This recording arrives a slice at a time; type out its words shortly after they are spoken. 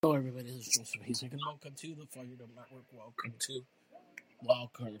Hello, everybody. This is Joseph Hasek, and welcome to the FiredUp Network. Welcome to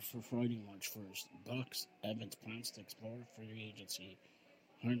Wildcard for Friday, March 1st. Bucks, Evans plans to explore free agency.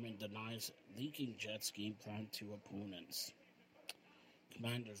 Hartman denies leaking Jets game plan to opponents.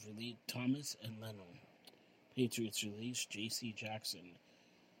 Commanders release Thomas and Leno. Patriots release J.C. Jackson.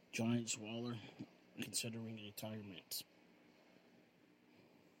 Giants Waller considering retirement.